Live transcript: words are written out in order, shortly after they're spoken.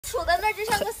杵在那儿就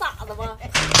像个傻子吗？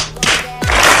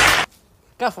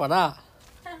干活呢，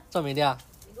赵美丽。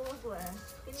你给我滚！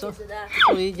跟你似的。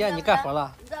周一见你干活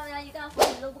了。你丈母娘一干活，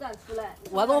你都不敢出来。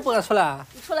我怎么不敢出来？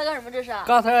你出来干什么？这是？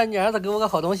刚才你儿子给我个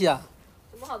好东西啊。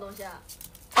什么好东西啊？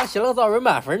他写了个作文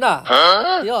满分呢。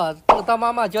哟，这个当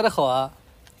妈妈教的好啊，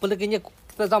不得给你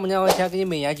在丈母娘面前给你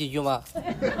美言几句吗？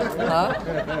啊？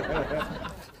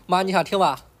妈，你想听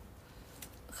吧？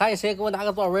还有谁给我拿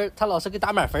个作文，他老师给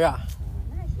打满分啊？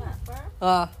满分？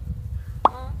啊？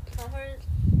满分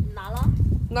拿了？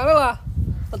拿来了，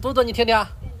读读你听听。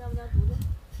给你丈母娘读读。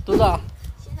读读。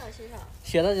欣赏欣赏。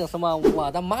写的叫什么？我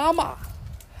的妈妈。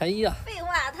哎呀。废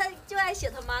话，他就爱写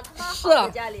他妈，他妈好在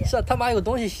家里。是他妈有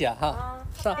东西写哈。啊。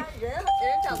是啊。人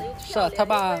长得又漂亮，是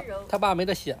他爸没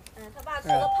得写。他爸除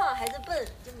了胖还是笨，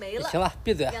就没了。行了，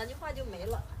闭嘴。2句话就没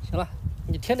了。行了，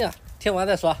你听听，听完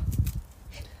再说。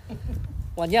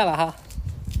我念了哈。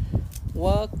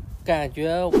我感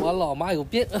觉我老妈有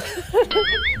病。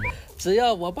只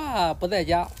要我爸不在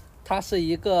家，他是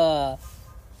一个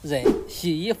人，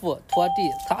洗衣服、拖地、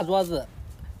擦桌子、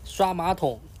刷马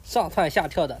桶，上蹿下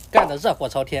跳的，干得热火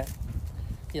朝天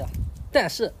呀。但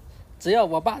是只要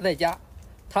我爸在家，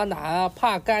他哪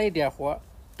怕干一点活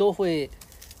都会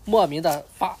莫名的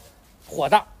发火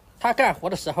大。他干活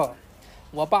的时候，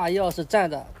我爸要是站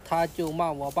着，他就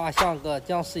骂我爸像个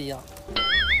僵尸一样；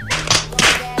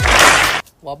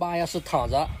我爸要是躺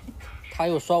着，他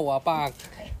又说我爸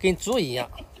跟猪一样，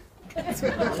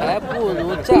还不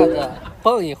如站着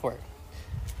蹦一会儿。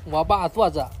我爸坐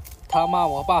着，他骂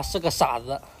我爸是个傻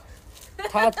子。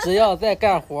他只要在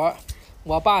干活，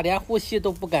我爸连呼吸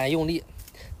都不敢用力，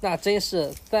那真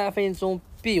是3分钟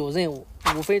必有任务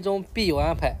，5分钟必有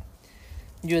安排。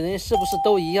女人是不是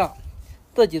都一样？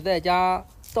自己在家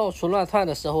到处乱窜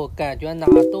的时候，感觉哪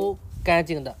都干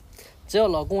净的，只要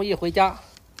老公一回家，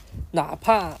哪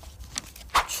怕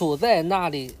杵在那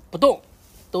里不动，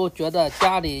都觉得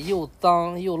家里又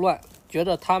脏又乱，觉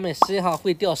得他们身上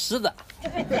会掉虱子。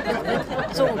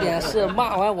重点是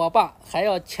骂完我爸还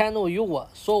要迁怒于我，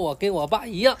说我跟我爸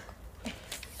一样。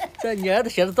这你儿子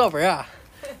写的作文啊？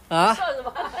啊？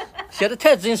写的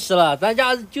太真实了，咱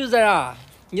家就这样。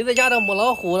你在家的母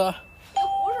老虎，你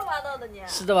胡说八道的你。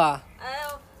是的吧？哎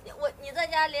呦，你在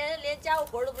家连家务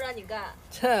活都不让你干，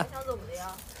你想怎么的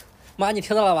呀？妈，你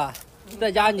听到了吧？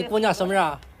在家你姑娘什么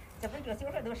样？这不这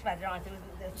小孩都是这样，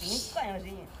就是惯样人。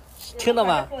听到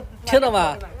吗？听到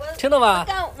吗？听到吗？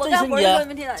这是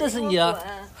你，这是你。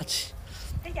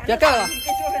别干了。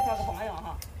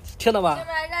听到吗？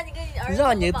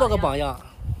让你做个榜样。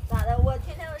咋的？我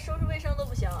天天收拾卫生都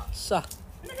不行。是啊。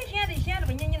那个闲着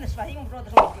吧，你那说用不着的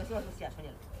时候，就写出来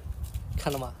了。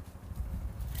看到吗？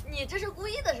你这是故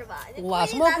意的是吧？我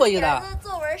什么故意的？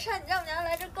作文上你丈母娘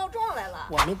来这告状来了。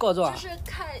我没告状。这是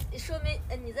说明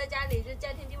你在家里这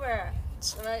家庭地位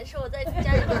什么？是我在家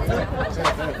里面的讲话是怎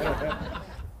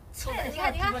么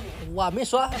样？你看，我没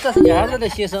说，这是你儿子的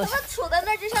心声。他杵在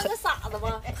那儿就像个傻子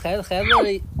吗？孩子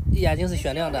的眼睛是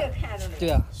雪亮的，对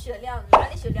啊。雪亮哪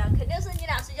里雪亮？肯定是你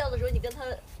俩睡觉的时候你跟他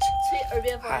吹耳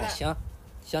边风的。哎，行，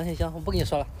我不跟你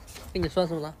说了，跟你说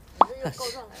什么了？你这就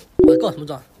告状来了。我告什么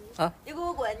状？啊！你给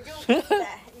我滚！你就滚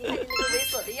蛋！你看你那个猥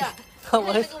琐的样，你看你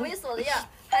那个猥琐的样，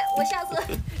我下次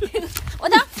我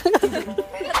打，看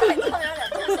你丈母娘俩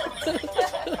都是，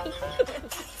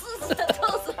臭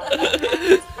死了！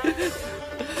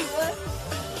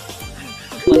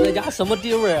我在家什么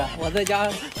地位啊？我在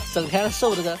家整天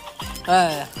受这个，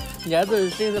哎，你儿子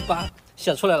真是把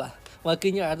写出来了，我给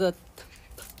你儿子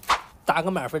打个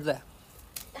满分在。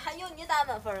还用你打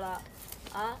满分了？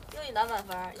啊，用你打满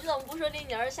分，你怎么不说领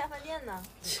你儿子下饭店呢？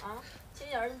啊，请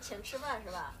你儿子请吃饭是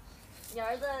吧？你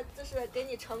儿子这是给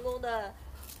你成功的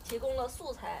提供了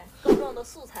素材，告状的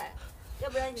素材，要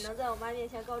不然你能在我妈面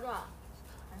前告状？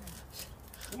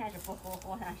你还是不好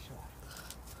咱说，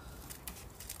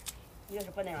你要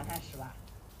是不能让咱说，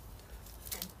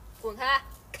滚开！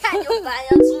看你就烦，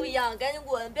像猪一样，赶紧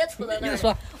滚，别杵在那儿。你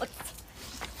说，我